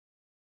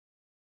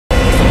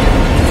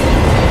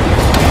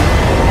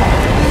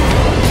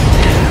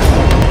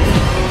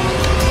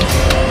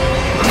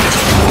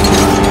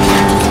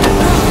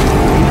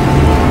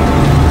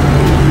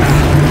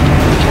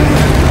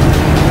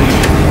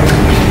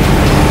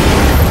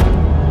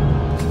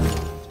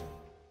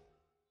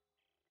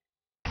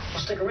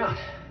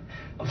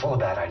full of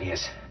bad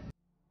ideas.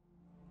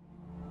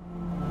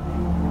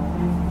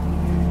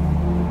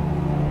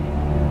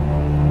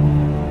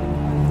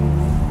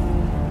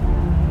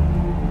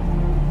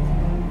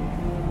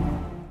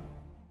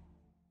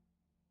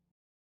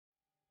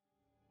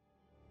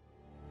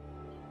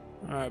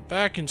 Alright,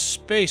 back in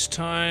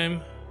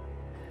space-time.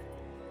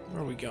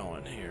 Where are we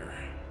going here?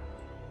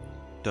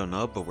 Don't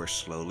know, but we're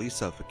slowly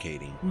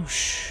suffocating.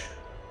 Whoosh.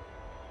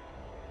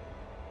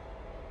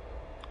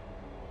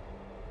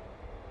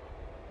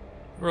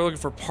 We're looking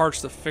for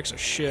parts to fix a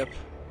ship.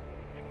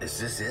 Is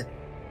this it?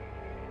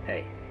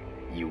 Hey,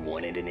 you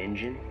wanted an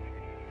engine?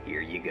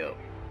 Here you go.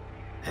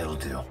 It'll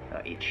do.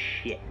 It's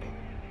shit.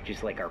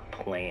 Just like our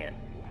plan.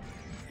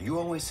 Are you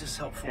always this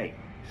helpful? Hey,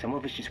 some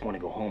of us just want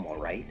to go home,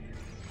 alright?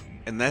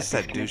 And that's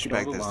that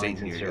douchebag that's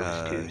dating dating your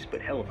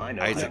but hell if I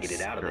know how to Isaac's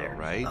get it out of girl, there.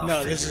 right? I'll No,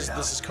 figure this it out.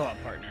 is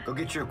co-op partner. Go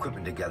get your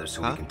equipment together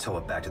so Huh? we can tow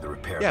it back to the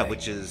repair Yeah, bay.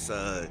 which is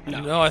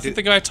No, I think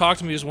the guy talked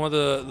to me is one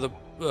of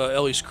the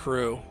Ellie's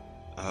crew.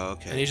 Oh, And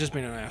okay. he's just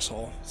being an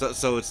asshole.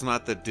 So it's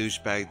not the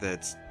douchebag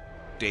that's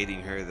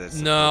dating her. That's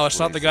No, it's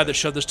not the guy that supposedly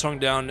shoved his tongue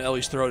down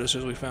Ellie's throat as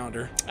soon as we found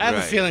her. I have a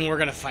Right. feeling we're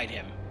gonna fight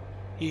him.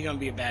 He's gonna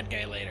be a bad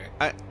guy later.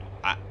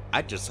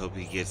 I just hope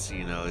he gets,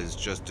 his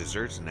just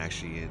desserts and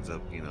actually ends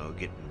up,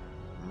 getting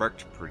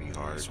murked pretty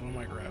hard. So what am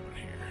I grabbing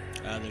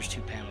here? There's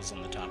 2 panels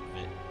on the top of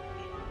it.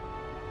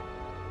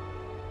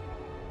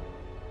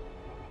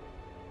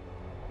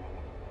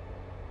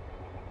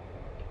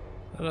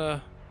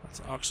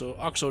 That's an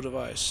OXO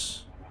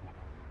device.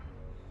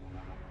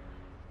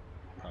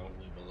 Probably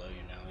below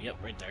you now. Yep,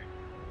 right there.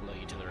 Below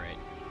you to the right.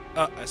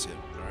 Oh, I see it.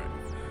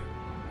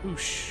 Alright.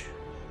 Whoosh.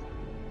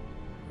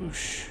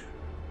 Whoosh.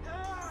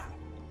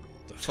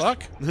 The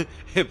fuck?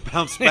 It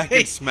bounced back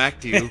and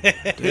smacked you.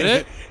 Did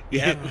it?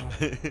 Yeah.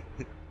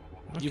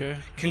 Okay.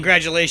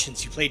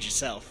 Congratulations, you played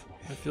yourself.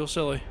 I feel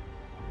silly.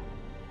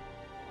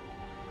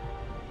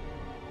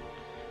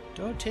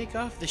 Don't take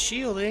off the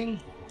shielding.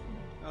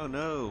 Oh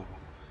no.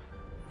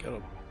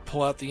 Gotta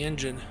pull out the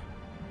engine.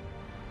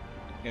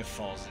 It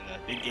falls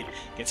in it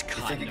gets You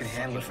caught think in you the can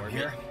handle it fucking from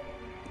orbit. here?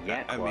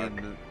 Yeah, I Clarke.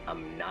 mean,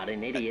 I'm not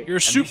an idiot. You're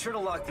And super. be sure to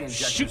lock the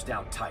injectors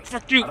down tight.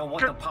 Fuck you. I don't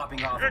want them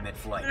popping off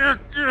mid-flight.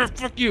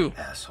 Fuck you.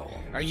 Asshole.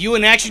 Are you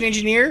an action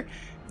engineer?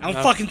 I don't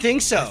No. fucking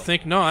think so. I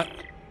think not.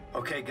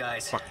 Okay,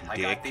 guys. Fucking I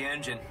dick. got the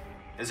engine.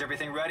 Is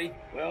everything ready?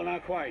 Well,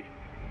 not quite.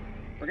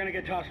 We're gonna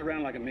get tossed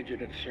around like a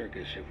midget at a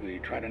circus if we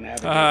try to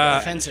navigate Ah.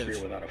 the Offensive.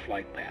 atmosphere without a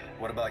flight path.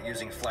 What about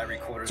using flight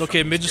recorders? It's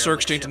okay. from these Midgets are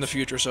derelict extinct in the ships?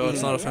 future, so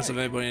it's not offensive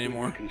to anybody We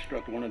anymore. can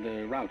construct one of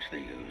the routes they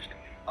used.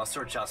 I'll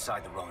search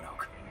outside the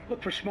Roanoke.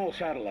 Look for small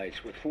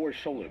satellites with 4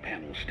 solar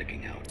panels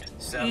sticking out.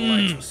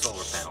 Satellites with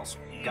solar panels.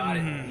 Got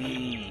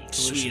it.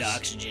 Sweet Delicious.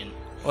 oxygen.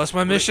 What's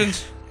my mission?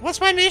 What's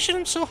my mission?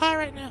 I'm so high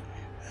right now.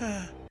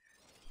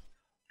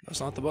 That's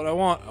not the button I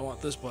want. I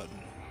want this button.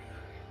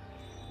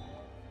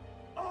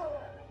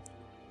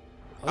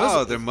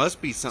 Oh, there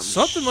must be something.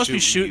 Something must be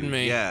shooting you.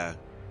 me. Yeah.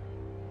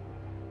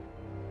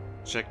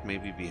 Check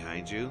maybe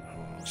behind you.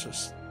 Let's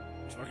just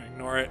fucking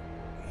ignore it.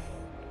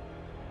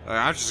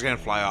 I'm just gonna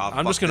fly off.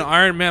 I'm just Fuck gonna it.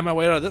 Iron Man my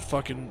way out of that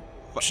fucking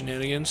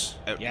shenanigans.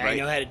 Yeah, Right. I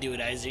know how to do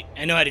it, Isaac.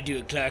 I know how to do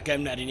it, Clarke.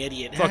 I'm not an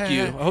idiot. Fuck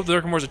you. I hope the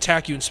Necromorphs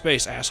attack you in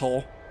space,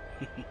 asshole.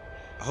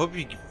 I hope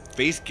your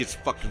face gets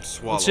fucking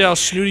swallowed. Let's see how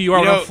snooty you are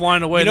when I'm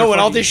flying away. You and know they're when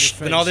all fucking this eating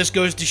when your all face. this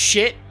goes to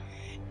shit,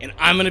 and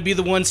I'm gonna be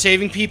the one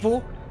saving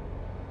people.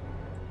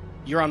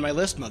 You're on my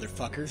list,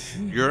 motherfucker.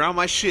 You're on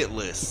my shit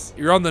list.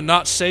 You're on the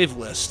not save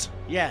list.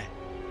 Yeah.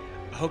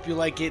 I hope you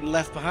like getting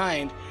left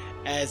behind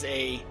as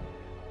a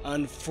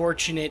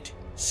unfortunate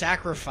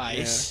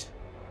sacrifice.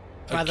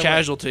 By A the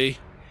casualty.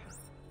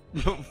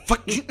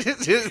 Fuck.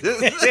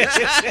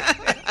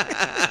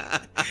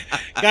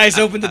 Guys,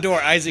 open the door.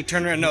 Isaac,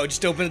 turn around. No,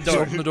 just open the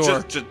door. Open the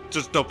door.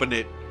 Just open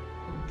it.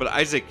 But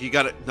Isaac, you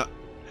gotta. No.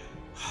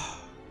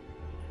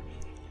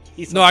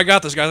 He's No, I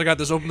got this, guys. I got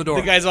this. Open the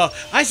door. The guy's all,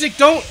 Isaac,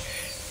 don't.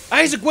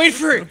 Isaac, wait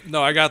for it.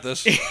 No, I got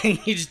this. And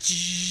he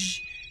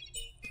just.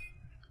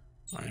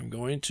 I am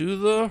going to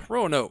the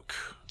Roanoke.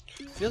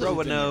 I feel like we've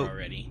been there Roanoke.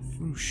 already.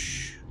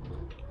 Whoosh.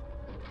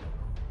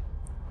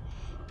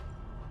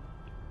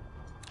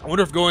 I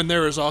wonder if going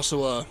there is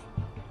also a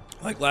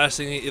like last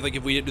thing. Like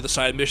if we didn't do the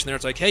side mission there,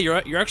 it's like, hey,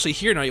 you're actually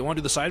here now. You want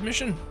to do the side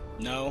mission?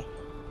 No.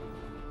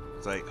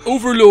 It's like.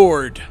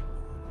 Overlord.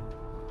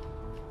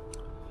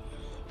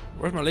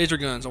 Where's my laser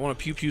guns? I want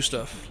to pew pew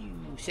stuff.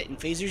 Setting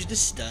phasers to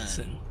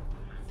stun.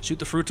 Shoot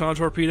the Fruiton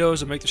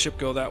torpedoes and make the ship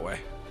go that way.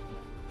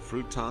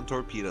 Fruiton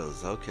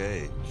torpedoes.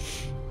 Okay.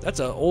 That's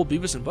an old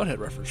Beavis and Butthead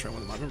reference from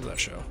them. I remember that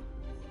show.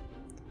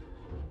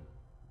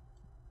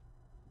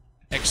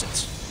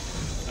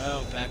 Exits.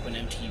 Oh, back when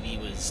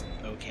MTV was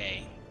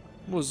okay.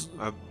 Was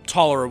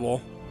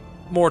tolerable.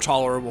 More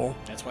tolerable.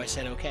 That's why I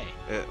said okay.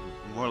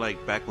 More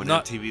like back when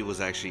Not- MTV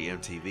was actually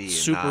MTV. And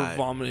Super not,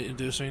 vomit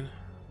inducing.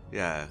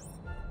 Yeah.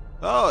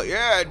 Oh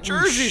yeah,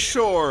 Jersey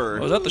Shore.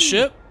 Oh, is that the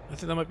ship? I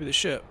think that might be the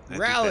ship. I think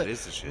that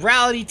is the shit.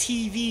 Reality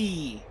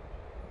TV.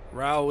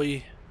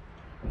 Rowley.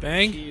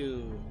 Bang?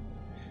 Q.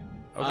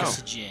 Okay.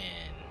 Oxygen.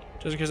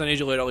 Just in case I need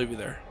you later, I'll leave you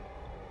there.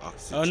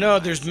 oxygen. Oh no,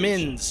 there's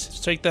mins. Let's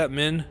take that,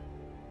 Min.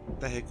 What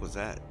the heck was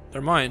that?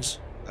 They're mines.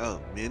 Oh,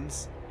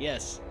 mins?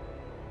 Yes.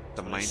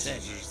 The what I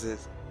said.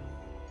 mines.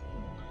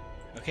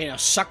 Okay, now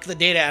suck the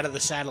data out of the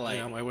satellite.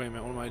 Yeah, wait a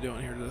minute. What am I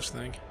doing here to this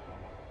thing?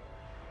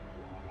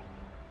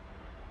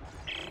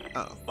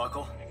 Oh.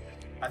 Buckle,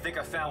 I think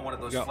I found one of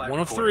those Got flight one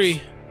of recorders.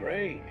 3.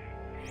 Great.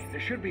 There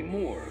should be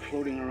more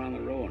floating around the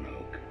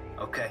Roanoke.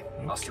 Okay,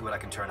 I'll see what I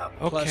can turn up.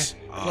 Okay.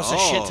 Plus a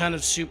shit ton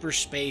of super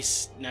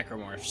space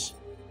necromorphs.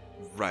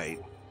 Right.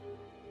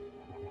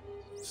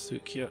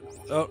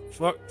 Oh,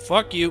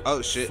 fuck you.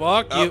 Oh, shit.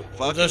 Fuck Oh, you.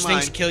 fuck Those mine.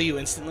 things kill you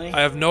instantly.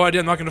 I have no idea.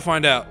 I'm not going to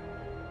find out.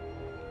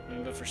 I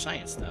mean, but for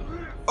science, though.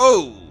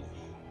 Oh!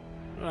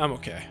 I'm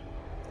okay.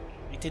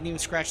 It didn't even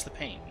scratch the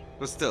paint.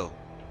 But still,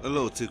 a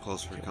little too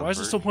close for comfort. Why is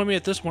it still pointing me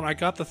at this one? I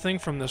got the thing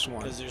from this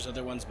one. Because there's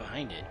other ones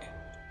behind it.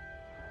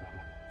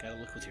 Gotta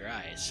look with your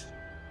eyes.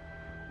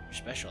 Your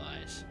special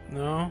eyes.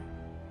 No.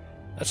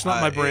 That's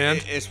not my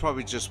brand. It's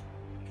probably just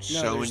No,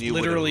 showing there's you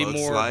literally what it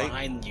looks more like.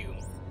 behind you.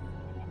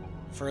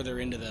 Further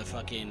into the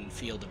fucking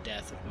field of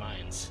death of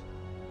mines.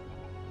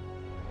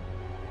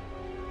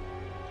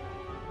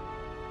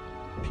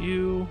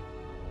 Pew.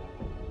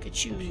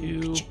 Ka-choo,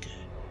 Pew. ka-chicka,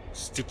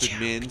 Stupid ka-chow,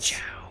 mins.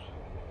 ka-chow.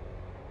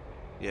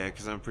 Yeah,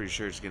 because I'm pretty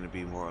sure it's going to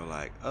be more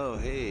like, oh,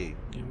 hey,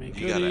 Give me a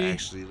you got to goodie.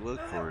 actually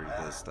look for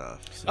this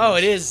stuff. Oh,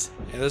 it is.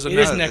 Yeah, there's a It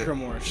is ne- There's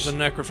necromorphs. a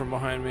necro from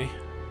behind me.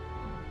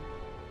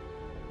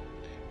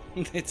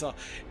 It's all.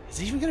 Is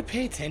he even gonna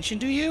pay attention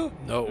to you?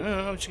 No.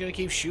 I'm just gonna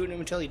keep shooting him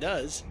until he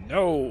does.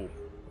 No.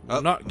 Oh,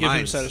 Will not give him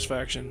mines.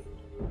 satisfaction.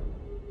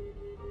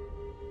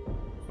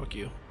 Fuck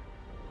you.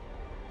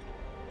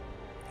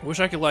 I wish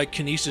I could, like,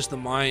 kinesis the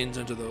mines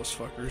into those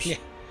fuckers. Yeah.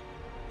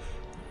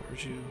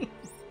 Where'd you...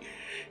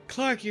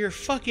 Clarke, you're a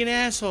fucking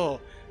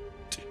asshole.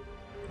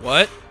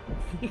 What?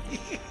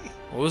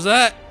 What was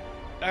that?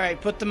 All right,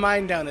 put the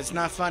mine down. It's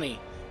not funny.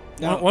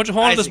 Why don't you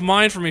hold on to this Isaac,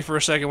 mine for me for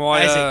a second while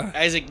I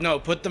Isaac, no,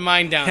 put the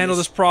mine down. handle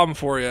this problem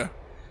for you?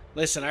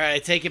 Listen, all right, I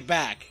take it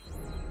back.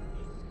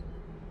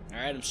 All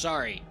right, I'm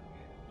sorry.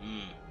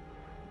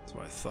 That's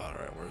what I thought.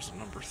 All right, where's the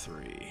number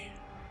 3?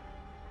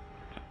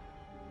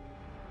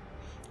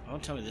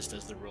 Don't tell me this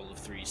does the rule of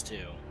threes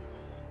too.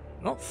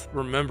 I don't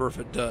remember if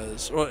it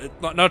does. Well,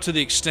 not to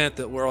the extent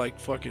that we're like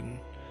fucking...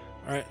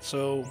 Alright,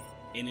 so...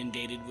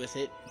 Inundated with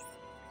it.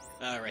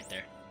 Right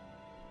there.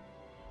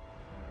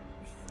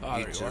 Ah,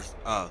 there you are.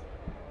 Oh.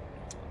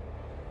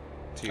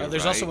 To your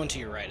There's right. also one to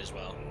your right as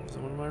well. Is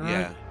that one of my right?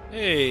 Yeah.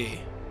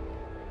 Hey!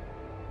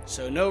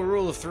 So no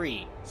rule of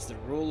 3. It's the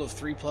rule of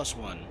 3 plus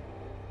 1.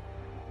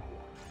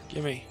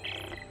 Gimme.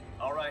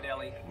 All right,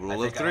 Ellie. Rule I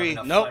of think I have three.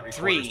 enough Nope, flight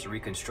recorders 3. to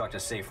reconstruct a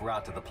safe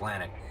route to the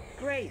planet.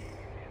 Great.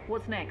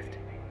 What's next?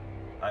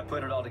 I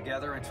put it all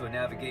together into a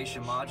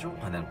navigation module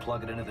and then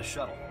plug it into the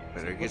shuttle.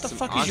 Better get the some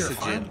fuck is your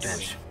oxygen.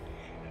 arms?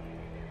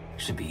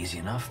 Should be easy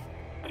enough.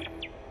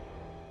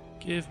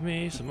 Give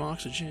me some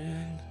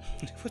oxygen.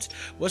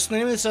 What's the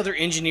name of this other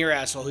engineer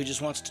asshole who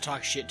just wants to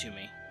talk shit to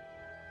me?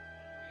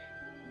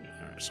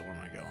 Alright, so where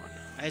am I going?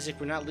 Isaac,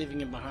 we're not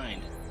leaving him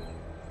behind.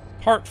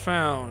 Part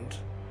found.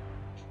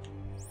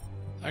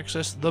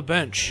 Access the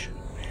bench.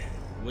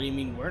 What do you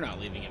mean we're not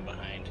leaving him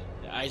behind?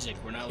 Isaac,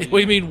 we're not leaving What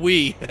do you mean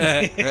we?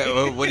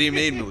 What do you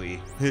mean, we?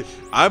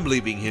 I'm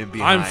leaving him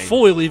behind. I'm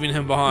fully leaving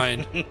him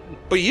behind.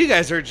 But you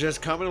guys are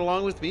just coming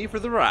along with me for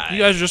the ride. You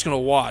guys are just gonna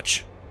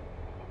watch.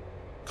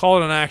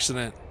 Call it an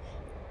accident.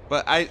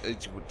 But I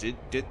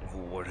did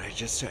what did I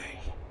just say?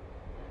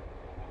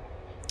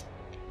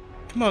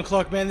 Come on,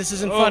 Clarke, man, this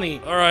isn't funny.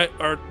 Alright,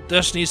 our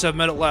destinies have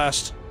met at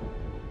last.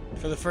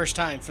 For the first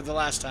time, for the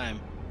last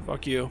time.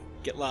 Fuck you.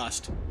 Get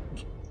lost.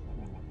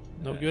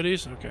 No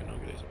goodies? Okay, no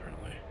goodies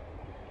apparently.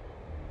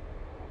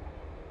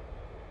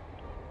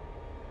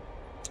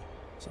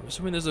 So I'm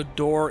assuming there's a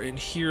door in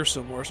here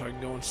somewhere so I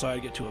can go inside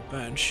and get to a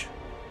bench.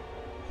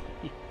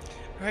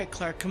 All right,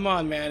 Clarke, come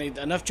on, man.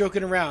 Enough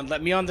joking around.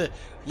 Let me on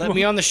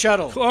the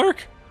shuttle.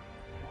 Clarke!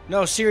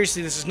 No,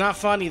 seriously, this is not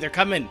funny. They're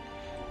coming.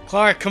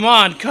 Clarke, come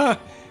on, come.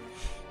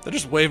 They're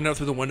just waving out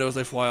through the window as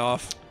they fly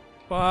off.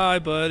 Bye,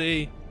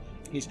 buddy.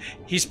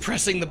 He's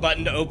pressing the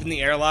button to open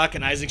the airlock,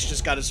 and Isaac's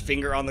just got his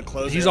finger on the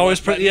close. He's always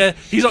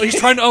he's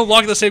trying to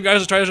unlock it. The same guy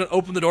who's trying to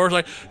open the door.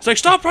 It's like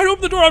stop trying to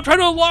open the door. I'm trying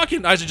to unlock it.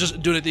 And Isaac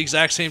just doing it at the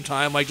exact same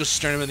time, like just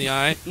staring him in the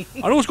eye.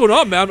 I know what's going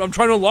on, man. I'm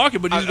trying to unlock it,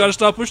 but you got to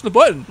stop pushing the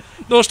button.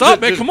 No,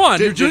 stop, man. Come on,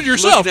 you're doing it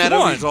yourself. Come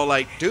on. He's all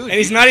like, dude. And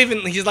he's not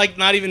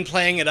even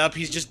playing it up.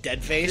 He's just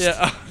dead faced.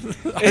 Yeah,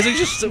 Isaac's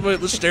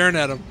just staring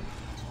at him.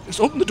 Just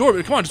open the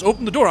door. Come on, just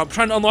open the door. I'm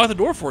trying to unlock the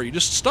door for you.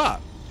 Just stop.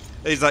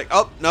 He's like,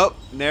 oh, nope,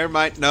 never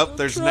mind. Nope,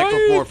 there's a Try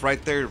Necromorph right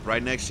there,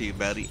 right next to you,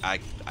 buddy. I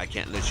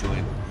can't let you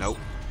in. Nope.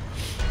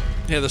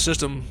 Yeah, the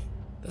system.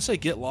 Did I say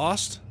get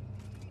lost?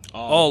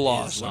 All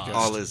lost. Okay.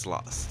 All is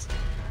lost.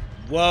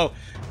 Whoa.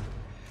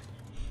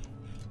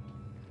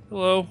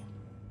 Hello.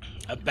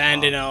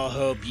 Abandon all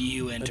hope.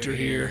 You enter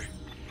here.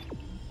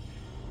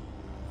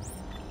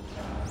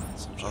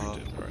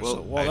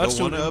 Well, I that's don't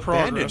still wanna in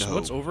progress. abandon hope.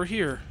 What's over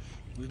here?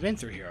 We've been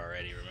through here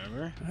already.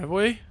 Remember? Have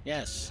we?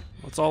 Yes.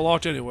 Well, it's all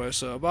locked anyway.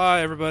 So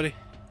bye, everybody.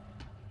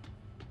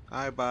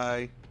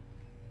 Bye.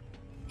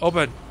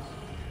 Open.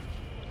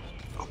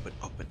 Open,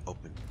 open,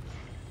 open.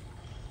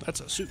 That's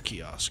a suit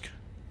kiosk.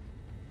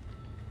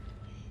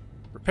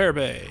 Repair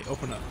bay.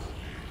 Open up.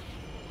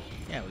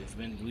 Yeah,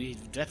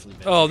 we've definitely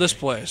been. Oh, this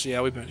place.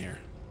 Yeah, we've been here.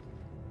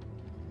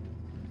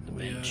 The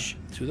bench.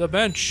 To the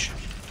bench.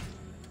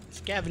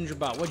 Scavenger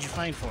bot, what'd you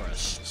find for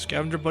us?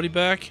 Scavenger buddy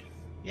back.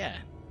 Yeah.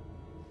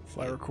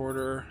 Fly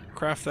recorder.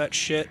 Craft that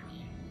shit.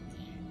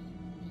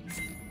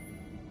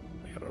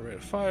 I got a rate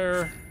of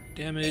fire.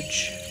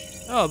 Damage.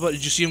 Oh, but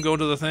did you see him go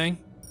into the thing?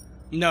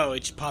 No, it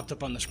just popped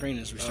up on the screen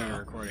as we started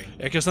recording.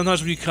 Yeah, because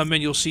sometimes when you come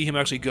in, you'll see him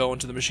actually go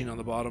into the machine on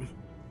the bottom.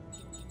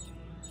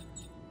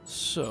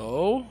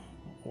 So,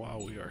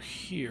 while we are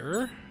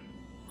here,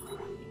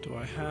 do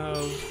I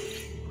have...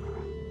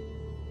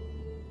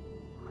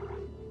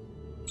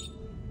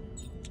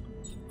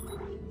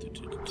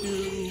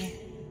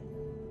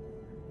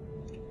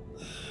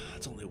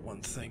 That's only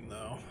one thing,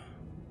 though.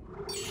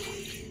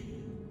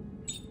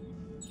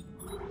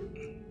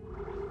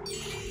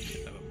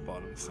 Have a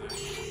bottom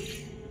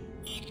thing.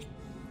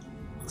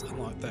 Let's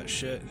unlock that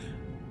shit.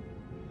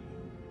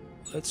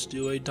 Let's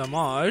do a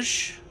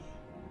damage.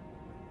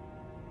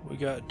 We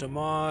got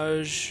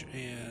damage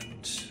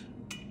and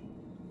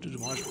do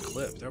damage and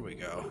clip. There we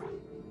go.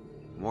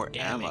 More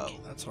ammo.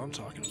 That's what I'm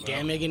talking about.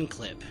 Damage and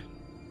clip.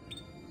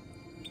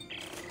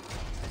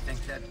 I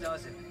think that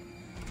does it.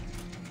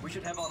 We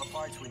should have all the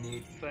parts we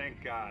need.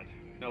 Thank God.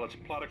 Now let's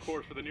plot a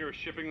course for the nearest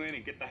shipping lane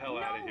and get the hell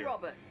out of here.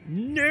 Robert.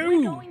 No!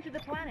 We're going to the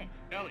planet.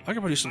 Ellie, I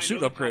can produce some I suit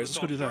know the upgrades. Let's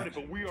go do that. started,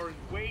 but we are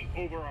way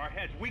over our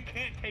heads. We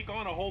can't take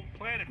on a whole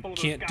planet full of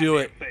Can't those do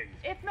goddamn it. things.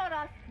 If not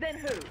us, then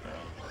who?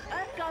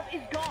 Earth Gov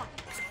is gone.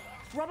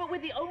 Robert, we're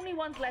the only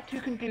ones left who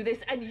can do this,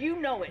 and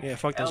you know it. Yeah,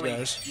 fuck those Ellie,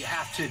 guys. you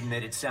have to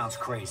admit it sounds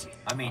crazy.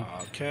 I mean,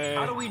 Okay.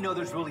 how do we know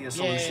there's really a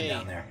solution Yay.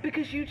 down there?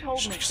 Because you told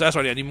me. So that's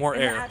why I need more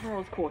In the air.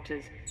 Admiral's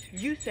quarters,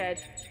 you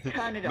said,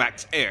 turn it off.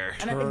 Max air.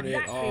 And that's Turn it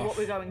exactly off. what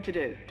we're going to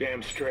do.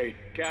 Damn straight.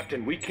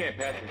 Captain, we can't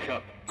pass this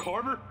up.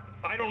 Carver,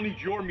 I don't need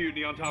your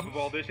mutiny on top of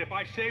all this. If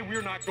I say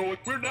we're not going,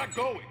 we're not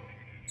going.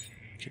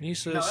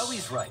 Kinesis. No,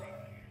 Ellie's right.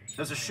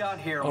 There's a shot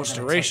here. and Oh, we're gonna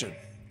take duration. it.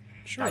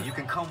 Sure. Now, you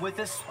can come with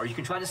us, or you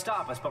can try to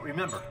stop us, but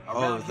remember, Oh,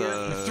 around here,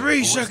 the... 3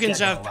 Who's seconds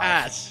dead have and alive?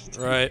 passed.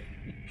 Right.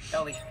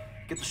 Ellie,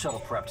 get the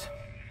shuttle prepped.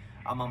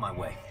 I'm on my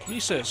way.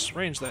 Kinesis.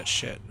 Range that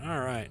shit.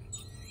 Alright.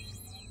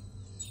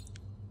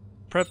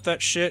 Prep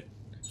that shit.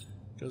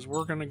 Because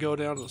we're going to go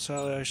down to the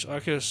satellite. I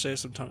could have saved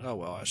some time. Oh,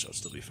 well, I should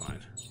still be fine.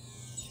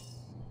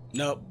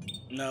 Nope.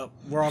 Nope.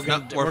 We're all No,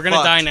 gonna we're gonna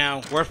fucked. die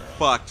now. We're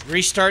fucked.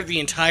 Restart the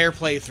entire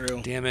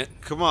playthrough. Damn it.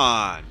 Come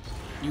on.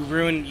 You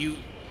ruined you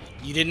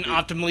didn't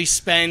optimally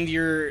spend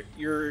your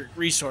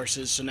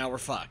resources, so now we're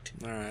fucked.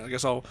 Alright, I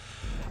guess I'll...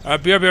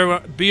 Alright,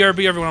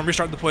 BRB everyone. I'm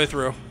restarting the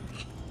playthrough.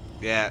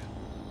 Yeah.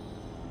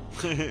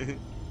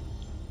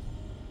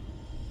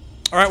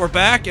 Alright, we're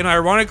back, and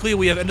ironically,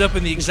 we have ended up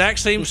in the exact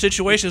same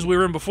situation as we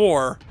were in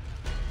before.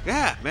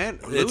 Yeah, man.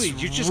 It's Louis,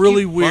 you just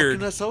really keep weird.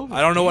 fucking us over.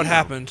 I don't know what Damn.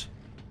 happened.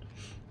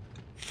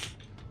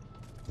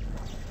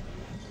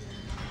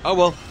 Oh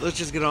well, let's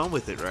just get on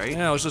with it, right?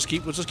 Yeah, let's just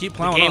keep The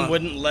plowing game on.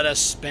 wouldn't let us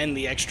spend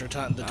the extra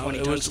the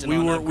 20 tungsten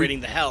on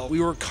upgrading the health.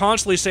 We were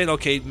constantly saying,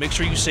 okay, make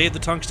sure you save the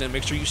tungsten,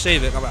 make sure you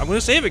save it. I'm going to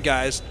save it,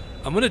 guys.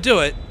 I'm going to do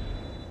it.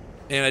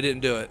 And I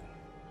didn't do it.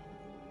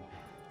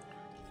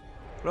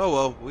 Oh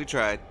well, we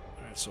tried.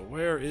 Alright, so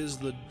where is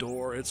the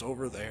door? It's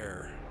over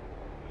there.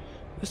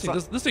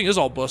 This thing is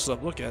all busted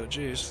up. Look at it,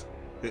 jeez.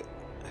 Looks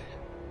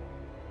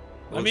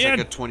me like in.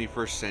 a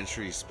 21st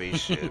century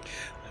spaceship.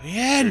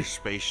 Man, Or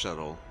space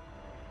shuttle.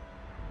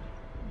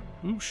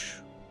 Whoosh.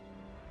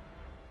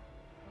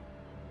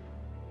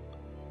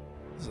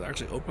 Does it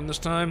actually open this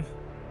time?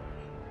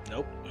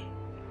 nope.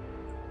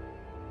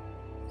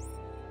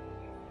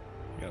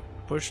 Yep.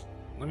 Push.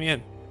 Let me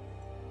in.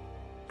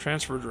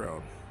 Transfer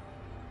drone.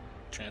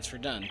 Transfer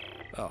done.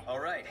 Oh. All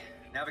right,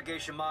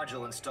 navigation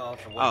module installed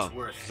for what Oh, it's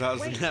worth. that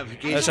was the Wait.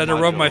 navigation. I just had to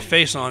rub my module.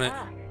 face on it.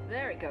 Ah,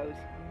 there it goes.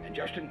 And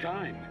just in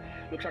time.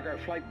 Looks like our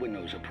flight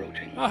window's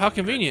approaching. Oh, how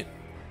convenient.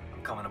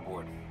 I'm coming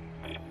aboard.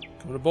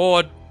 Coming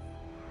aboard.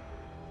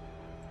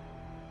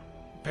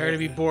 Prepare to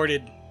be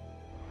boarded.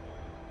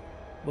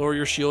 Lower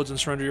your shields and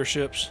surrender your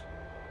ships.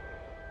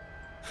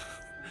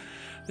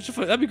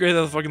 That'd be great. That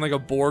was fucking like a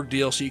Borg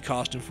DLC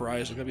costume for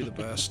Isaac. That'd be the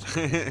best.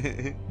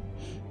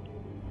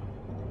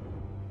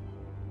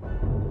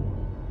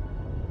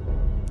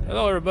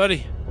 Hello,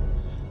 everybody.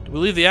 Did we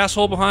leave the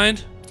asshole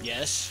behind?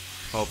 Yes.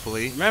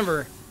 Hopefully.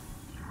 Remember,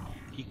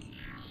 he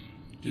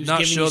Did was not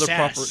giving show you the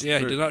sass. proper. Yeah,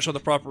 he did not show the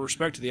proper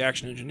respect to the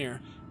action engineer.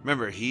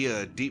 Remember, he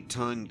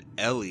deep-tongued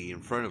Ellie in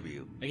front of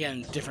you.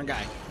 Again, different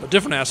guy. A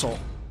different asshole.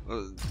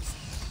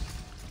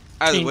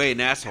 Either way,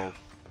 an asshole.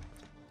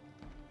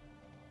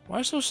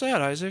 Why so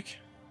sad, Isaac?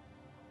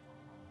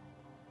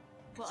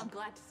 Well, I'm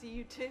glad to see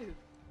you too.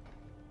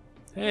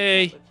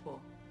 Hey. What's for?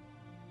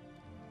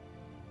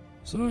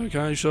 So,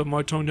 can I shove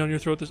my tongue down your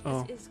throat?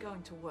 Oh, This is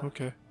going to work.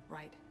 okay.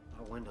 Right.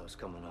 Our window's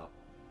coming up.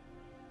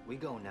 We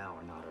go now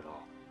or not at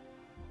all.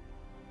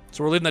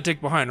 So we're leaving that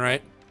dick behind,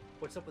 right?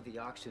 What's up with the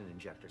oxygen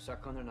injectors? How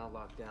come they're not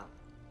locked down?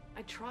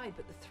 I tried,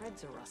 but the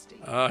threads are rusty.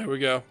 Here we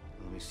go.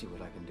 Let me see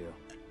what I can do.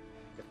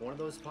 If one of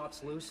those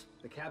pops loose,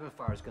 the cabin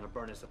fire is going to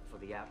burn us up before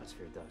the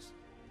atmosphere does.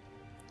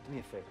 Do me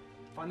a favor.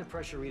 Find the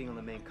pressure reading on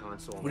the main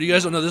console. What do you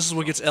guys don't know? This is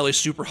what gets Ellie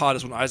super hot,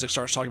 is when Isaac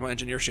starts talking about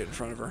engineer shit in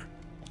front of her.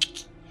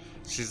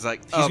 She's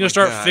like, He's gonna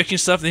start fixing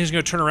stuff, and then he's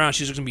gonna turn around.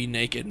 She's gonna be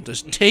naked.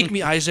 Just take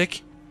me,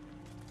 Isaac.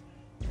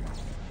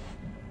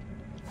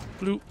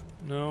 Bloop.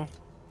 No.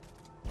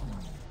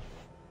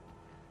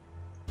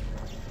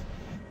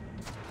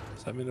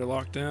 Does that mean they're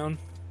locked down?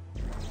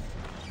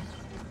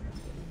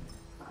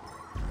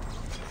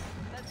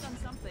 That's done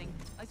something.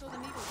 I saw the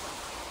needle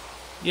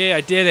jump. Yeah,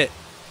 I did it.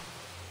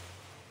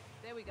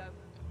 There we go.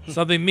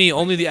 Something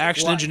only the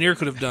action engineer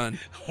could have done.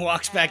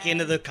 Walks back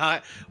into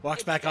the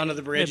walks back onto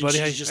the bridge. Hey, buddy,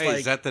 and she's just hey, like,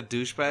 is that the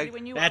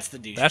douchebag? That's the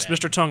douchebag. That's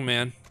Mr. Tongue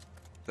Man.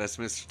 That's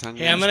Mr. Tongue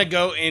Hey, Man? I'm gonna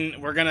go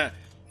in. We're gonna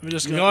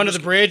go onto the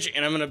bridge,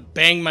 and I'm gonna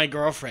bang my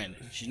girlfriend.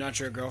 She's not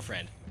your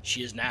girlfriend.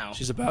 She is now.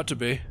 She's about to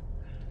be.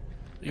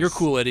 You're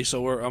cool, Eddie.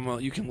 So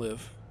you can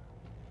live.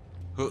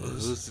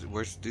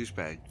 Where's the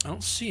douchebag? I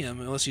don't see him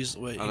unless he's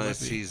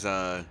Unless he's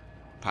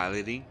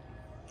piloting.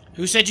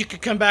 Who said you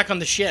could come back on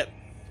the ship?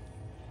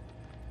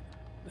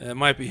 It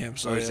might be him.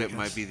 So Or it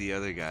might be the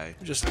other guy.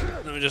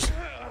 Let me just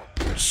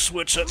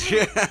switch up.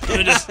 Let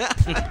me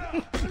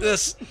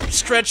just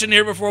stretch in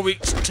here before we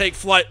take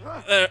flight.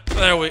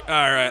 There we. All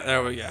right,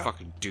 there we go.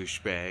 Fucking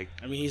douchebag.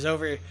 I mean, he's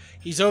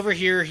over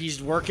here.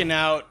 He's working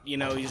out. You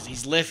know,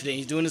 he's lifting.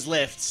 He's doing his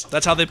lifts.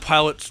 That's how they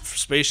pilot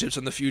spaceships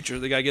in the future.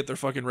 They gotta get their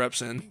fucking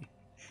reps in.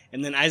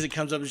 And then Isaac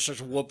comes up and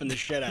starts whooping the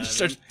shit out of him.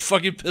 Starts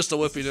fucking pistol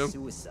whipping him.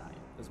 Suicide.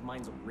 Those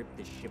mines will rip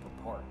this ship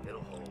apart.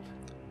 It'll hold.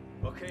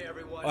 Okay,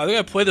 everyone. I think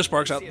I played this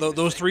bar because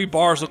those 3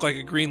 bars look like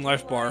a green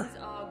life bar.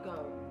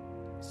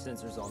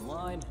 Sensors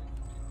online.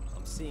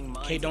 I'm seeing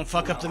mines. Okay, don't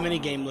fuck up the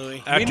minigame,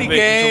 Louis. Activate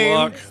control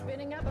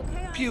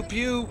lock. Pew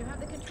pew.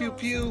 Pew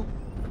pew.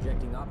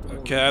 Projecting optimal.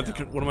 Okay, I have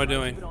to, what am I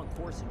doing? Put on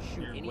course and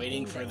shoot. You're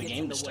waiting for the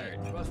game to start.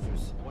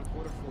 Thrusters, 1/4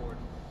 forward.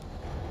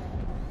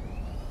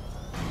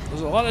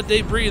 There's a lot of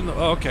debris in the.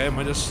 Oh, okay, am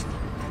I just?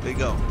 There you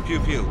go. Pew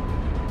pew.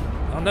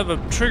 I don't have a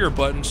trigger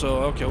button,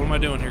 so okay. What am I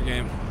doing here,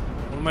 game?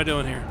 What am I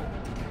doing here?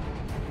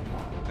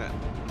 Okay.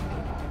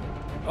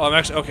 Oh, I'm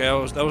actually okay.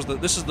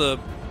 This is the.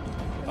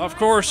 Of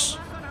course.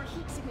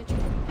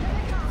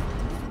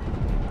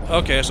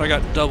 Okay, so I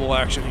got double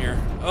action here.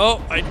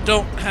 Oh, I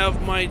don't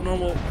have my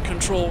normal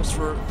controls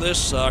for this.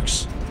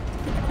 Sucks.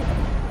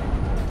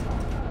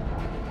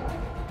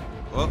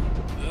 Oh.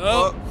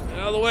 Oh, get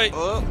out of the way.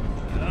 Oh.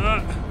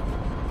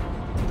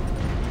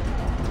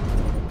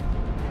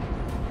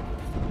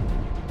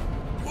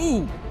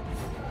 Ooh.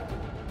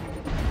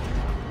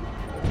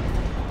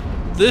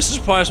 This is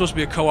probably supposed to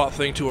be a co-op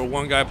thing too, where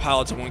one guy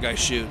pilots and one guy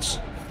shoots.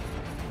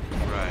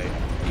 Right.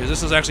 Because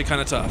this is actually kind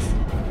of tough.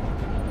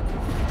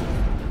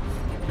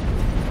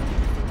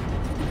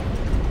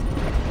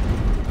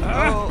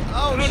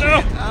 Oh shit.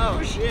 no.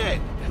 Oh shit.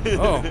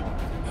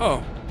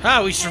 Oh.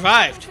 Ah, we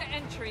survived.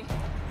 Entry.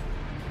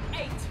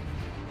 8.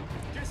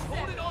 Just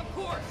hold it on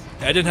course.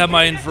 I didn't have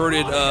my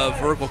inverted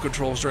vertical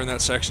controls during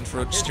that section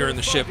for steering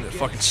the ship, and it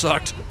fucking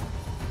sucked.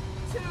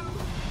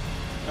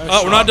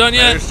 Oh, we're not done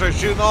Better yet? start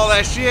shooting all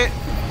that shit.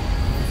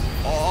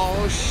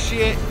 Oh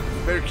shit.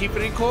 Better keep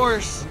it in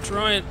course. I'm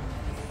trying.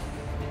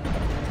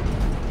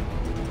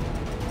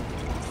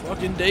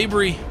 Fucking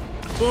debris.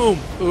 Boom.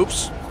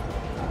 Oops.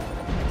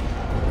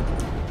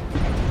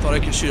 Thought I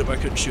could shoot it, but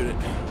I couldn't shoot it.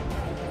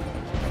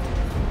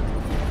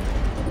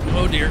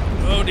 Oh dear.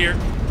 Oh dear.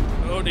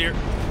 Oh dear.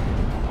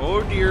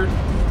 Oh dear.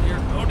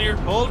 Oh dear.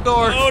 Hold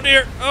door. Oh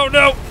dear. Oh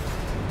no.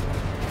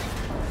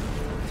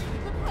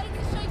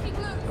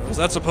 Was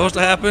that supposed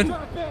to happen?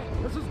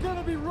 This is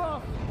gonna be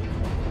rough.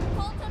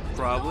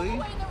 Probably.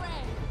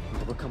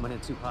 We're coming in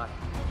too hot.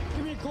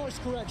 Give me a course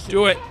correction.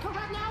 Do it.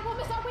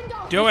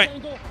 Do it.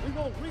 We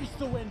won't reach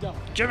the window.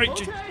 Jimmy.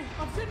 Okay,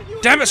 I'm sending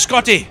you. Damn it,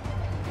 Scotty.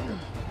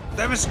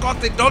 Damn it,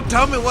 Scotty, don't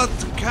tell me what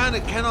can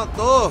and cannot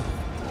do.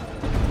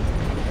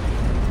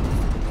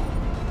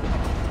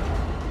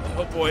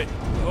 Oh boy.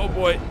 Oh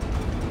boy.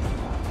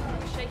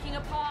 Shaking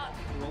apart.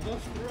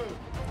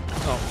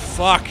 Oh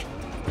fuck.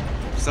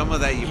 Some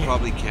of that you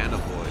probably can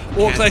avoid.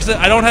 Well, like I said,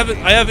 I don't have it.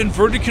 I have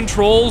inverted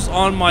controls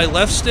on my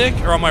left stick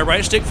or on my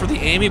right stick for the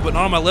aiming, but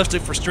not on my left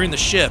stick for steering the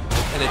ship,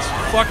 and it's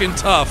fucking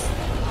tough.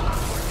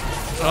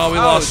 Oh, we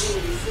lost.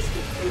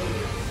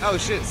 Oh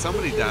shit!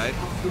 Somebody died.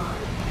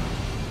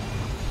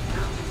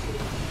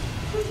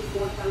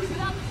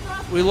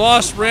 We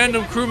lost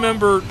random crew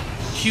member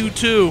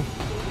Q2.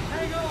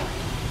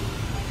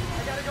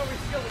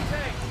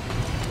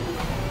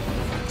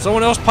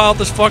 Someone else pilot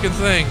this fucking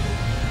thing.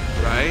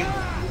 Right?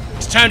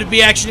 It's time to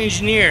be action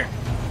engineer.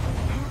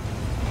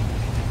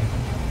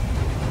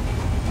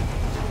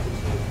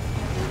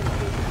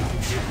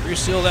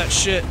 Reseal that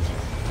shit.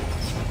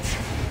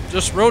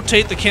 Just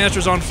rotate the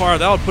canisters on fire.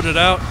 That'll put it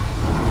out.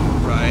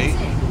 Right.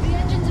 The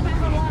engines are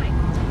back online.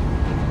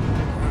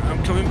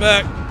 I'm coming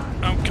back.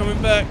 I'm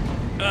coming back.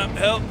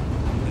 Help.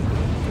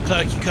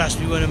 Clarke, you cost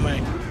me one of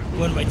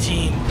my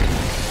team.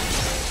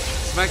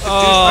 Smack the Oh,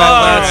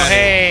 douchebag left.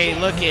 hey,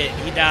 look it.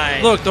 He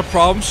died. Look, the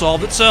problem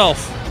solved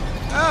itself.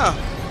 Oh.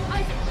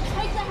 Isaac,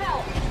 take the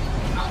help.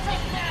 I'll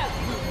take them.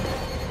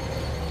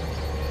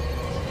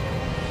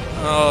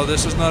 Oh,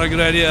 this is not a good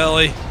idea,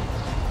 Ellie.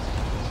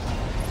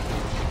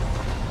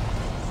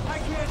 I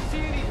can't see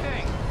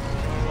anything.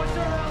 What's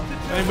our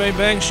altitude? Bang, bang,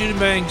 bang, shooting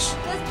bangs.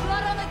 There's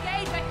blood on the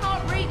gauge. I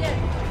can't read it.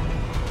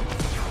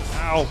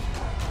 Ow.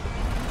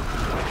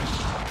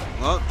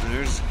 Well,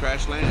 there's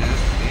crash landing.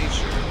 That's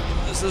sure.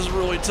 This is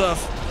really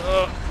tough.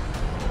 God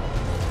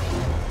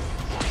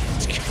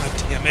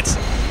damn it.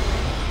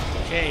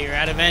 Okay, you're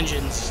out of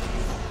engines.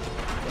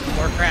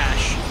 Or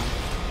crash.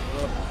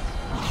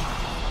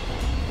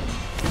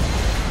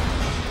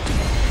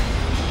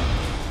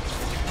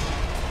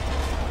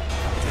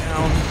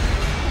 Down.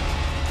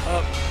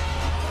 Up.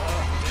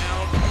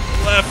 Down.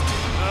 Left.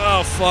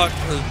 Oh, fuck.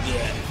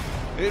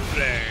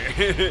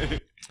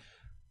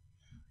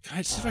 Can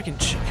I see if I can...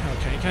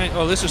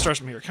 Oh, this just starts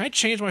from here. Can I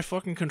change my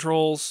fucking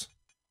controls?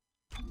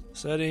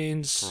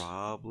 Settings.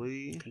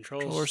 Probably.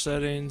 Controller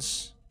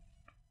settings.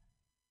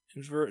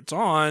 Invert. It's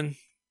on.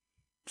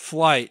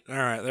 Flight.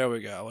 Alright, there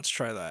we go. Let's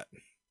try that.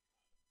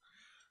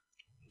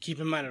 Keep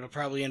in mind, it'll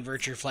probably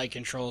invert your flight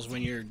controls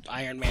when you're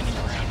Iron Manning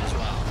around as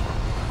well.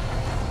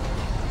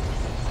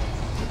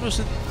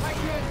 I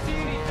can't see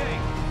anything.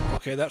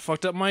 Okay, that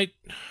fucked up my...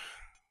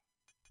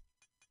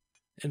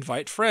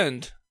 Invite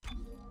friend.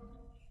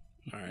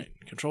 Alright,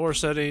 controller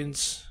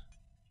settings.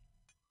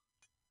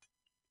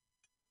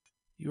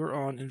 You're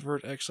on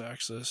invert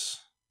x-axis.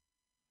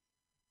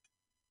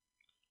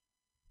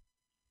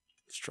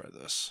 Let's try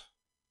this.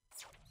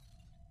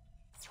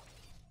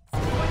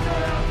 There's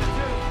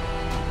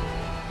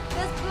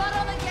blood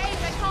on the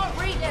gauge. I can't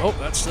read it. Oh,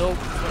 that's still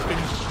fucking...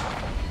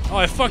 Oh,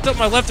 I fucked up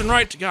my left and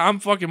right. God, I'm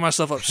fucking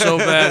myself up so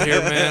bad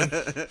here, man.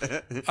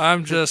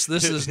 I'm just...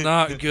 This is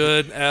not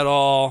good at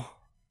all.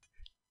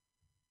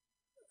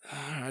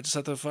 I just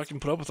have to fucking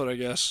put up with it, I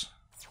guess.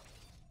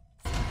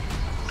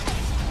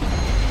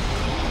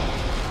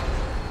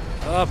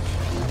 Up.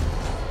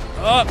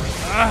 Up.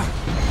 Ah.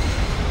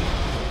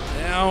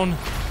 Down.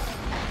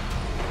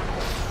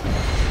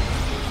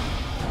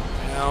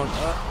 Down.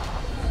 Up.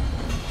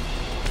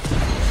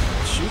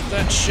 Shoot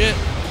that shit.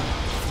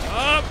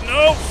 Up.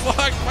 No.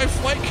 Fuck. My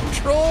flight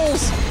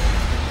controls.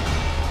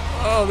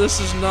 Oh, this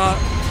is not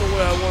the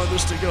way I wanted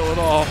this to go at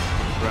all.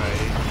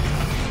 Right.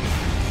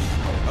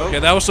 Okay,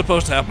 that was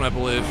supposed to happen, I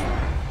believe.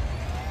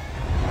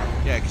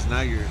 Yeah, because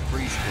now you're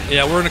free spin.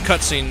 Yeah, we're in a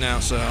cutscene now,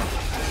 so.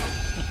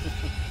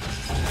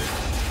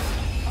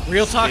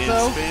 Real talk,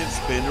 though? Spin,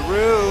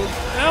 spin-a-roo.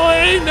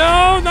 Ellie,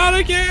 no, not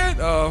again.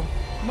 Oh.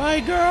 My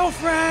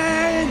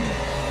girlfriend!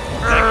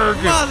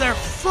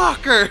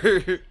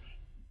 Motherfucker!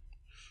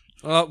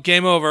 Well,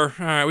 game over.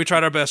 Alright, we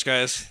tried our best,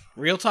 guys.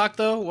 Real talk,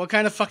 though? What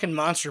kind of fucking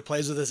monster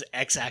plays with his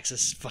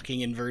x-axis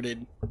fucking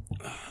inverted?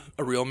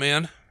 A real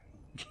man?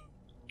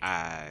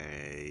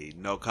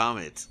 No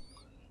comment.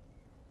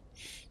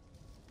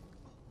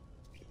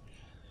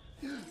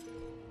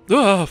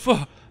 Oh,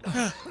 fuck.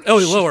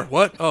 Ellie, lower.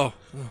 What? Oh.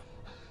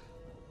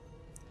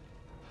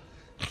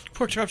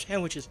 Pork chop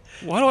sandwiches.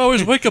 Why do I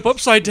always wake up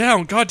upside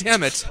down? God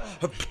damn it.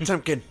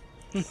 Pumpkin.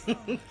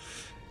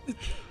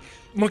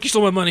 Monkey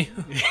stole my money.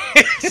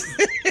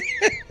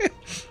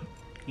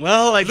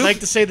 Well, I'd like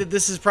to say that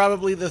this is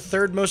probably the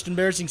third most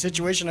embarrassing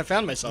situation I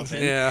found myself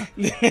in. Yeah.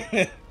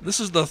 This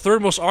is the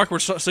third most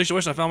awkward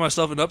situation I found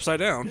myself in upside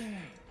down.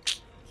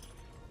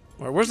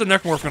 Where's the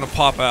Necromorph going to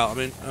pop out? I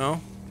mean, oh.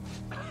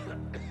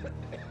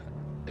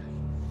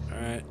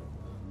 Alright.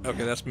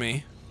 Okay, that's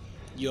me.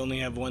 You only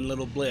have one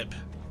little blip.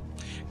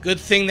 Good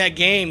thing that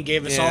game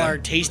gave us all our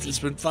tasty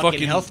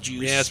fucking health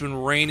juice. Yeah, it's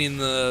been raining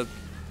the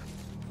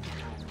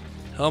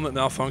helmet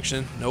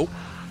malfunction. Nope.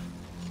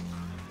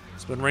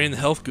 It's been raining the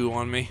health goo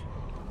on me.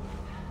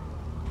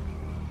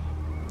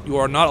 You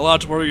are not allowed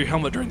to wear your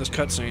helmet during this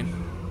cutscene.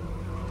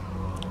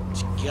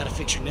 You gotta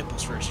fix your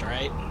nipples first,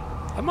 alright?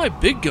 I have my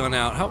big gun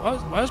out.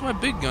 Why is my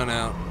big gun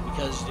out?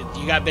 Because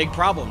you got big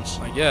problems.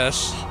 I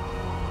guess.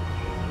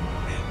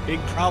 Big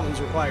problems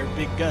require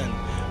big gun.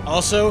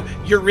 Also,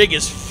 your rig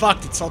is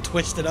fucked. It's all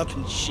twisted up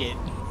and shit.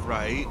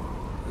 Right.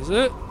 Is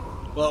it?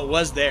 Well, it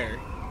was there.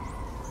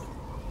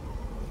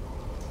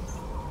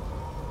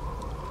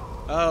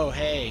 Oh,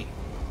 hey.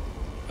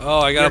 Oh,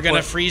 I gotta. You're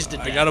gonna freeze to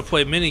death. I gotta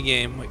play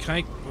minigame. Like,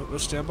 can I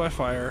stand by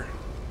fire?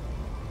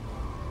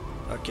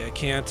 Okay, I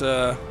can't.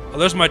 Oh,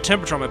 there's my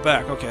temperature on my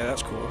back. Okay,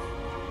 that's cool.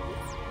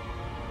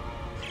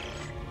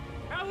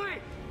 Ellie!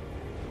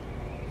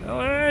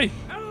 Ellie!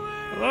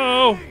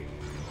 Hello!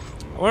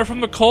 I went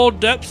from the cold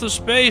depths of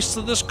space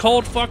to this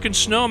cold fucking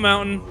snow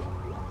mountain.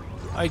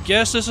 I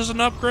guess this is an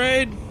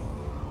upgrade?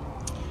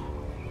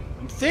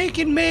 I'm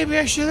thinking maybe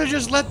I should have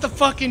just let the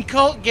fucking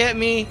cult get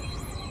me.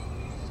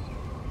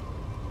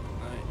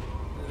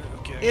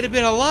 Okay. It'd have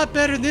been a lot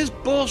better than this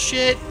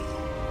bullshit.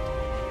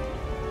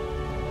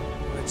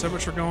 My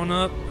temperature going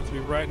up. I have to be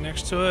right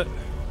next to it.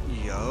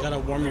 Yup. Gotta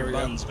warm your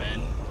buns,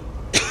 man.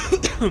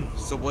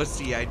 So what's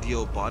the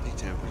ideal body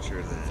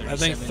temperature then? I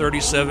think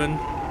 37.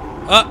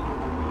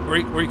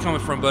 Where you coming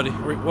from, buddy?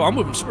 Well, I'm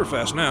moving super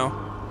fast now.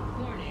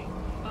 Warning,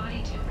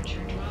 body temperature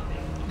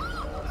dropping.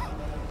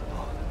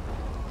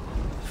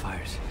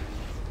 Fires.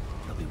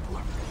 They'll be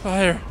warm.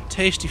 Fire.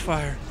 Tasty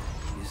fire.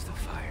 Use the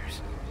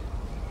fires.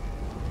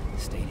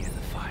 Stay near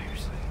the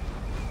fires.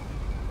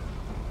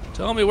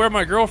 Tell me where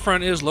my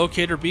girlfriend is.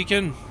 Locator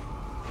beacon.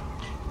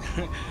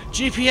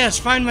 GPS,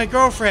 find my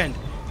girlfriend.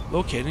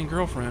 Locating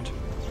girlfriend.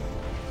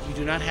 You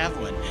do not have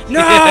one.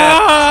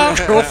 No!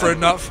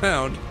 Girlfriend not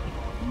found.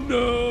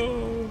 No.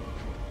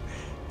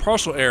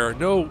 Parcel error.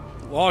 No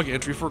log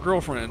entry for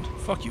girlfriend.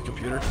 Fuck you,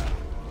 computer.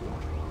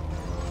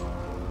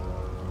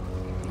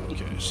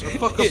 Okay, so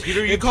Fuck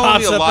computer, you It calling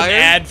pops me a up liar? an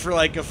ad for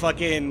like a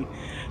fucking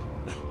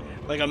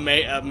like a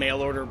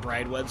mail order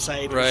bride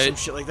website or Right. some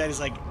shit like that. He's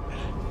like,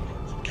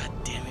 God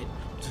damn it,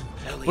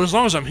 Ellie. but as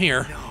long as I'm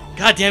here.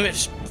 God damn it,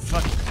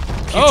 fuck.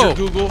 Future Oh.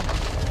 Google.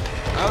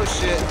 Oh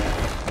shit.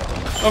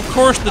 Of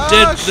course,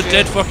 the shit.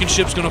 dead fucking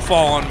ship's gonna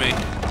fall on me.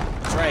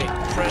 That's right.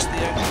 Press the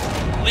X.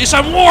 At least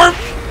I'm warm.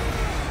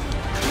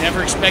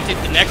 Never expected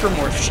the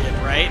Necromorph ship,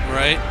 right?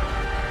 Right.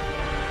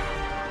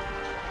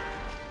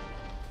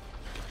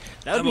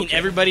 That would I'm mean okay.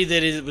 everybody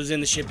that was in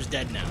the ship is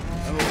dead now.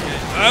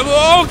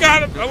 Oh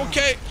god, I'm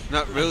okay.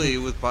 Not really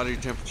with body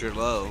temperature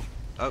low.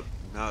 Oh,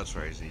 now it's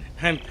rising.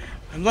 I'm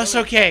less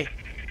okay.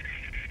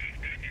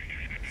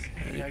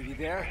 Are you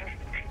there?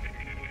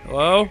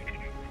 Hello?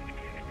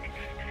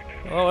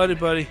 Hello,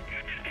 anybody?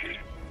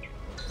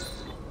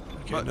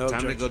 Okay, Well, no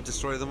time to object. go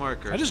destroy the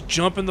marker. I just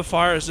jump in the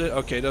fire. Is it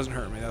okay? It doesn't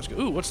hurt me. That's good.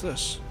 Ooh, what's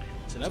this?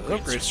 It's an It's an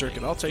upgrade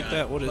circuit. I'll take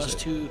that. What is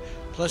Plus it?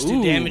 plus two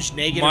Ooh, damage,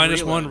 negative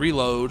minus reload. one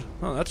reload.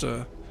 Oh, that's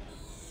a.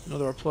 No,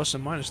 there are plus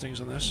and minus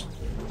things on this.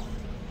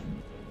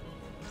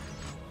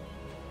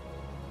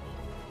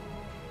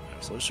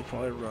 So this should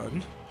probably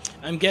run.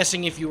 I'm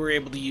guessing if you were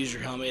able to use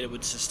your helmet, it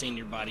would sustain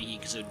your body heat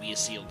because it would be a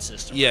sealed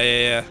system.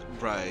 Yeah.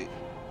 Right.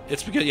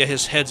 It's because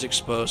his head's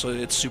exposed, so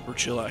it's super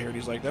chill out here. And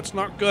he's like, "That's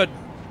not good.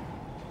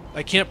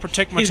 I can't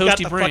protect my He's toasty got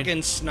the brain."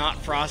 fucking snot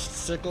frost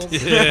sickles.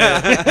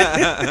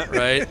 Yeah.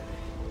 Right.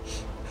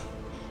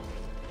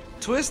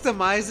 Twist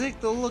them, Isaac.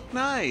 They'll look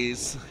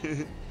nice.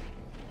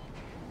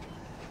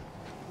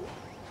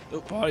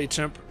 Body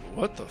temp.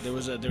 What the? There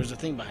was a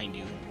thing behind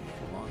you.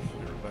 Hold on,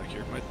 we're back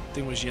here. My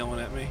thing was yelling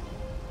at me.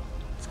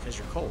 It's because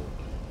you're cold.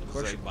 Of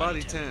course, It's your like body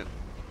body temp.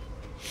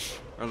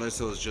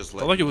 Unless it was just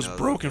Felt like it was letting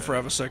you know broken that- for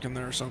half a second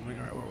there or something.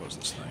 All right, where was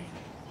this thing?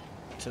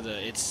 To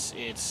the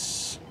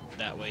it's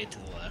that way to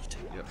the left.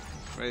 Yep.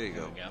 There you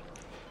go. There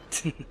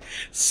we go.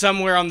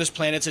 Somewhere on this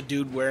planet's a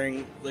dude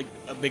wearing like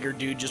a bigger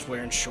dude just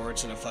wearing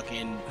shorts and a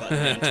fucking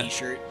button-down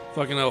t-shirt.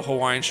 Fucking a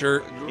Hawaiian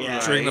shirt. Yeah.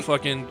 Drinking the Right.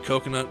 fucking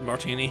coconut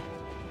martini.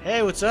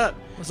 Hey, what's up?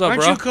 What's up,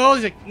 Aren't bro? you cold?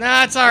 He's like,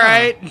 nah, it's all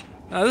right.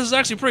 This is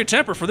actually pretty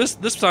temperate for this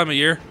time of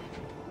year.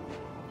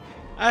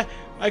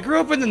 I grew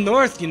up in the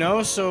north, you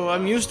know, so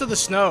I'm used to the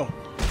snow.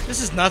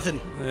 This is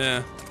nothing.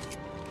 Yeah.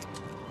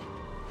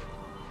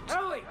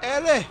 Ellie!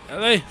 Ellie!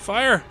 Hey,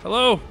 fire!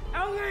 Hello!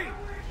 Ellie!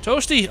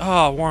 Toasty!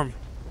 Ah, warm.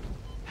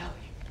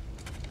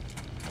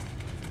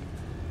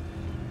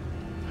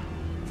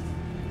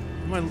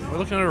 Am I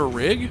looking at a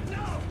rig?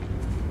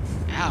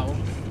 Ow.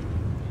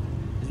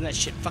 Isn't that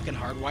shit fucking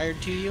hardwired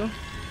to you?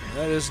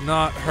 That is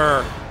not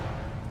her.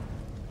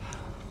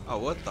 Oh,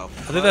 what the I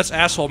fuck? think that's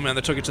asshole man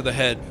that took it to the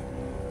head.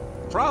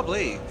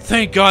 Probably.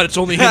 Thank God it's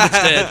only him that's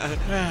dead.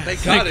 Thank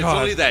Thank God it's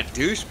God. only that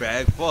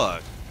douchebag.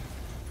 Fuck.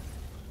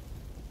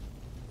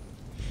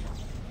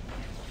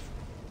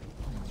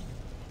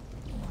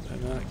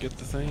 Did I not get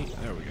the thing?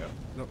 There we go.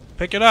 No,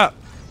 pick it up.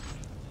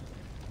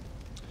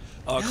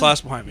 Oh,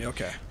 class behind me.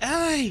 Okay.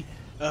 Ellie!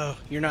 Oh,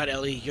 you're not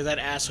Ellie. You're that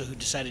asshole who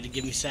decided to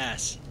give me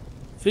sass.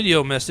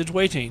 Video message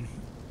waiting.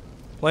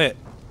 Play it.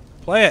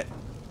 Play it.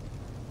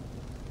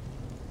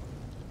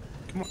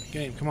 Come on,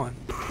 game. Come on.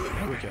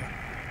 There we go.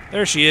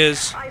 There she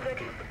is.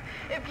 Isaac,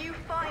 if you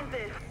find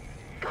this,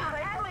 God,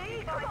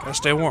 Ellie, Gotta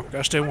stay warm.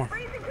 Gotta stay warm.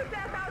 freezing to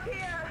death out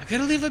here. I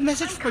gotta leave a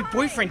message for my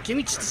boyfriend. Give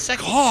me just a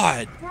second.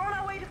 God. We're on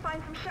our way to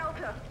find some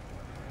shelter,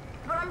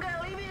 but I'm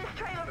gonna leave you this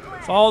trail of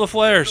flares. Follow the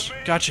flares.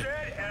 Gotcha.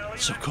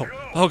 So cold.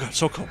 Oh God,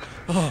 so cold.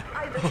 Oh.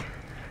 Isaac,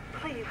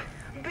 please,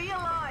 be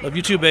alive. Love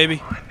you too,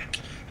 baby.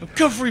 I'm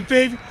coming for you,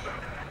 baby.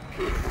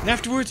 And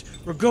afterwards,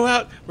 we'll go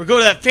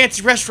to that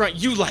fancy restaurant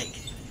you like.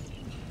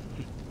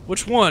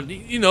 Which one?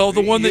 You know,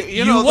 the one that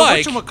you know,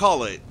 like. The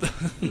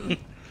whatchamacallit.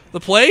 The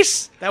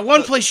place? That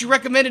one place you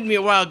recommended me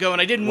a while ago,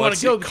 and I didn't want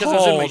What's to go it because I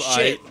was in my called?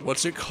 shit.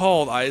 What's it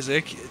called,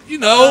 Isaac? You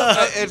know,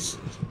 It's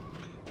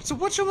a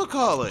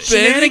whatchamacallit.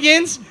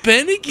 Shenanigans?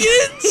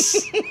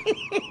 Bennigan's?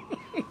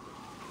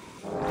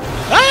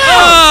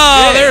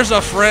 Ah! Oh, there's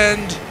a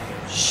friend.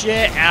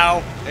 Shit, ow.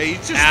 Hey, he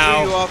just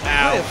Ow, threw you off the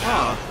ow, cliff,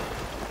 huh?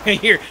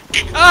 Here.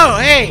 Oh,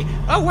 hey.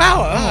 Oh,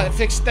 wow. I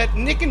fixed that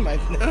nick in my...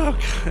 Oh,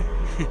 God.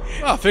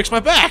 Oh, fix my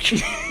back.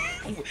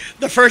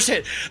 The first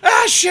hit.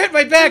 Ah, shit,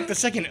 my back. The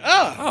second.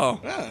 Oh.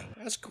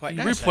 That's quite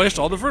You nice. replaced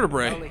all the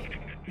vertebrae. Ellie,